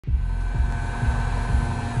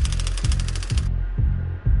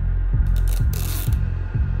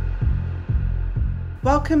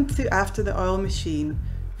Welcome to After the Oil Machine,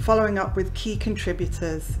 following up with key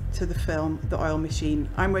contributors to the film The Oil Machine.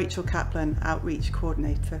 I'm Rachel Kaplan, Outreach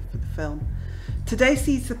Coordinator for the film. Today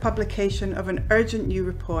sees the publication of an urgent new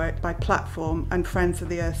report by Platform and Friends of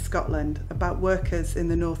the Earth Scotland about workers in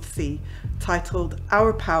the North Sea, titled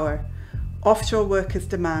Our Power, Offshore Workers'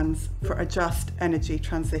 Demands for a Just Energy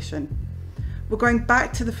Transition. We're going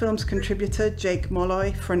back to the film's contributor, Jake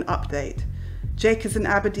Molloy, for an update. Jake is an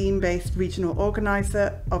Aberdeen-based regional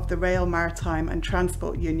organiser of the Rail, Maritime and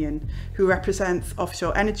Transport Union, who represents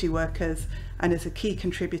offshore energy workers and is a key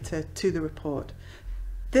contributor to the report.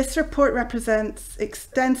 This report represents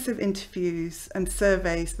extensive interviews and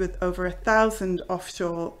surveys with over 1,000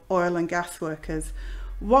 offshore oil and gas workers.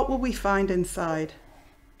 What will we find inside?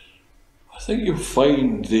 I think you'll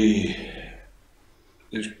find the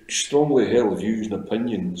strongly held views and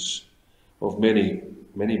opinions of many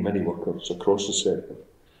workers across the sector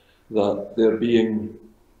that they're being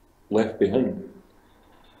left behind.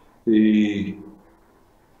 The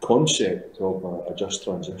concept of a just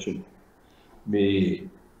transition may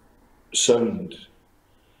sound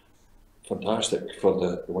fantastic for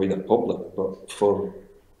the wider public, but for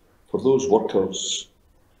those workers,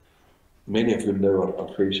 many of whom now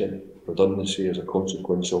are facing redundancy as a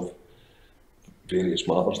consequence of various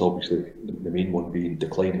matters, and obviously the main one being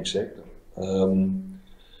declining sector.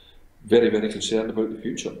 Very concerned about the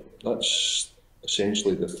future. That's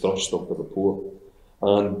essentially the thrust of the report,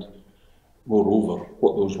 and moreover,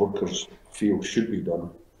 what those workers feel should be done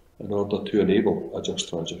in order to enable a just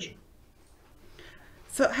transition.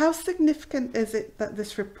 So how significant is it that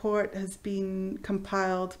this report has been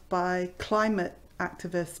compiled by climate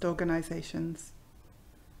activist organisations?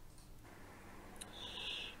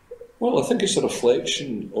 Well, I think it's a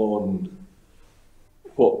reflection on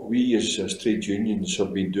what we as trade unions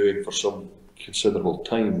have been doing for some considerable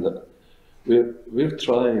time, that we're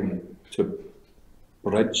trying to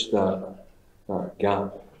bridge that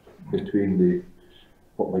gap between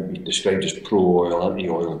what might be described as pro-oil,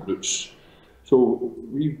 anti-oil groups. So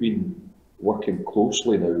we've been working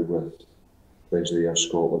closely now with Friends of the Earth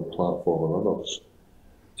Scotland, Platform and others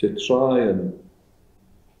to try and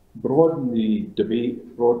broaden the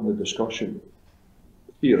debate, broaden the discussion.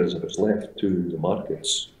 Here, as if it's left to the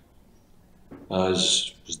markets,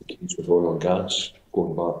 as was the case with oil and gas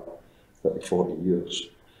going back 30, 40 years,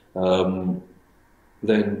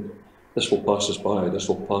 then this will pass us by, this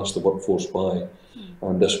will pass the workforce by,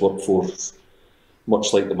 and this workforce,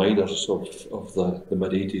 much like the miners of the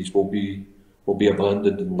mid-80s, will be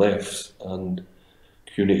abandoned and left, and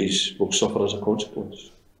communities will suffer as a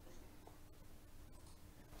consequence.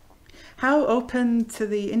 How open to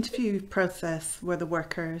the interview process were the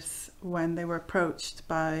workers when they were approached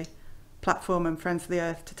by Platform and Friends of the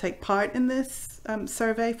Earth to take part in this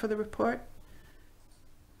survey for the report?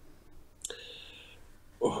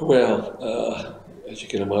 Well, as you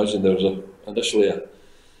can imagine, there was initially a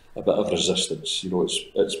bit of resistance. You know,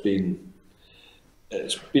 it's been a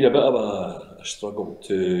bit of a struggle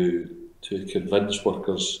to convince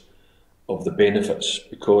workers of the benefits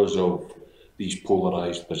because of these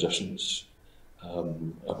polarised positions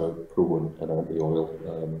about pro and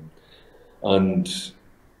anti-oil, and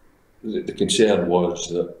the concern was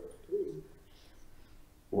that,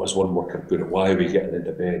 as one worker put it, why are we getting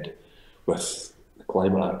into bed with the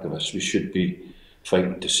climate activists? We should be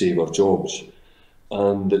fighting to save our jobs.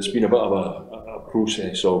 And it's been a bit of a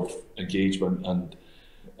process of engagement and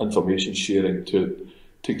information sharing to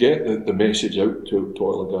get the message out to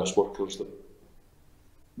oil and gas workers that,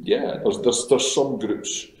 yeah, there's some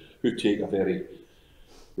groups who take a very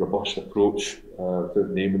robust approach without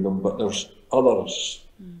naming them, but there's others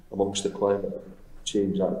amongst the climate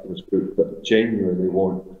change activist group that genuinely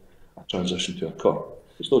want a transition to occur.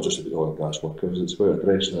 It's not just about the oil and gas workers, it's about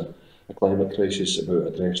addressing a climate crisis, about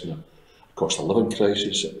addressing a cost of living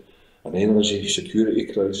crisis, an energy security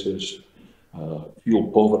crisis, fuel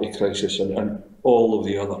poverty crisis, and all of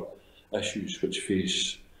the other issues which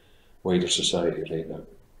face wider society right now.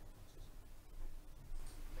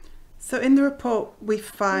 So in the report, we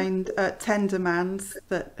find 10 demands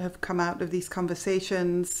that have come out of these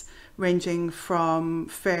conversations, ranging from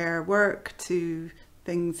fair work to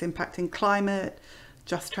things impacting climate,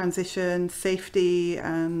 just transition, safety,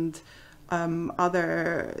 and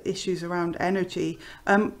other issues around energy.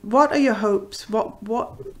 What are your hopes?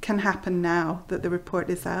 What can happen now that the report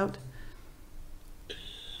is out?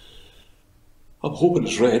 I'm hoping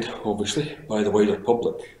it's read, obviously, by the wider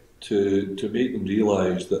public to make them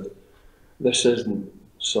realise that this isn't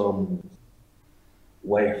some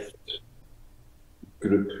left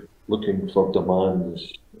group looking for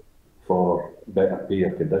demands for better pay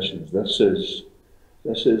or conditions. This is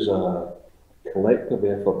This is a collective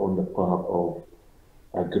effort on the part of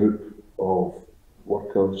a group of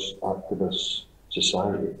workers, activists,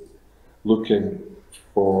 society, looking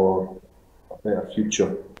for a better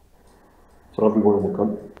future for everyone in the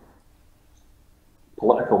country.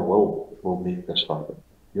 Political will make this happen.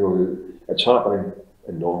 You know, it's happening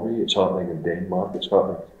in Norway, it's happening in Denmark, it's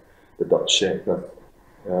happening in the Dutch sector.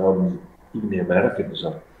 Even the Americans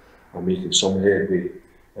are making some headway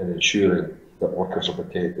in ensuring that workers are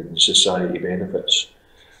protected and society benefits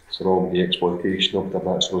from the exploitation of their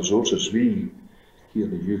natural resources. We, here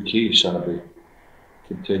in the UK, sadly,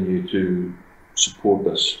 continue to support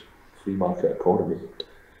this free market economy,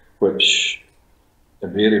 which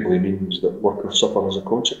invariably means that workers suffer as a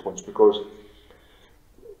consequence, because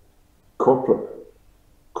corporate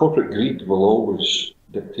greed will always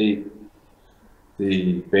dictate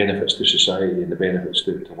the benefits to society and the benefits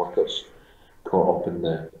to workers caught up in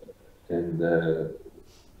the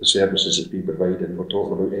services that's being provided. And we're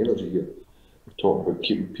talking about energy here. We're talking about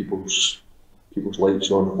keeping people's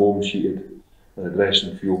lights on, homes heated, and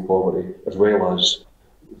addressing fuel poverty, as well as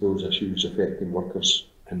those issues affecting workers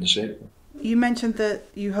in the sector. You mentioned that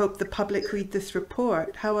you hope the public read this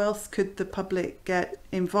report. How else could the public get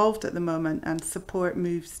involved at the moment and support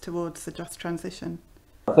moves towards a just transition?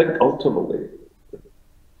 I think ultimately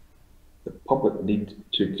the public need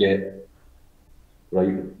to get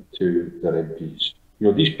right to their MPs. You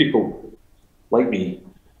know, these people, like me,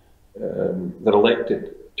 they're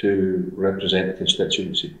elected to represent a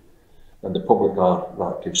constituency, and the public are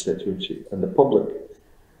that constituency. And the public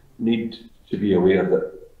need to be aware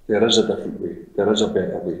that there is a different way, there is a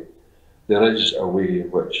better way, there is a way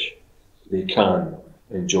in which they can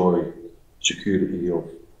enjoy security of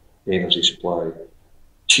energy supply,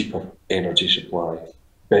 cheaper energy supply,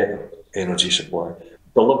 better energy supply,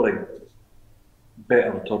 delivering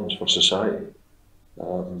better returns for society. I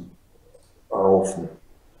often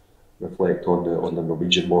reflect on the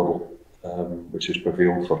Norwegian model, which has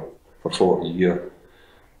prevailed for 40 years,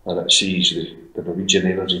 and it sees the Norwegian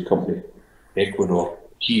energy company, Equinor,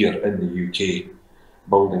 here in the UK,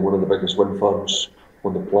 building one of the biggest wind farms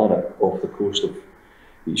on the planet off the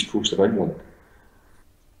east coast of England,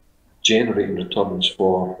 generating returns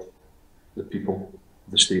for the people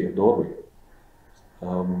of the state of Norway.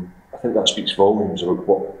 I think that speaks volumes about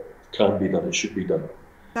what can be done and should be done.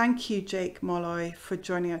 Thank you, Jake Molloy, for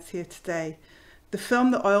joining us here today. The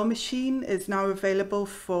film The Oil Machine is now available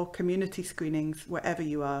for community screenings wherever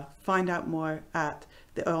you are. Find out more at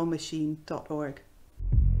theoilmachine.org.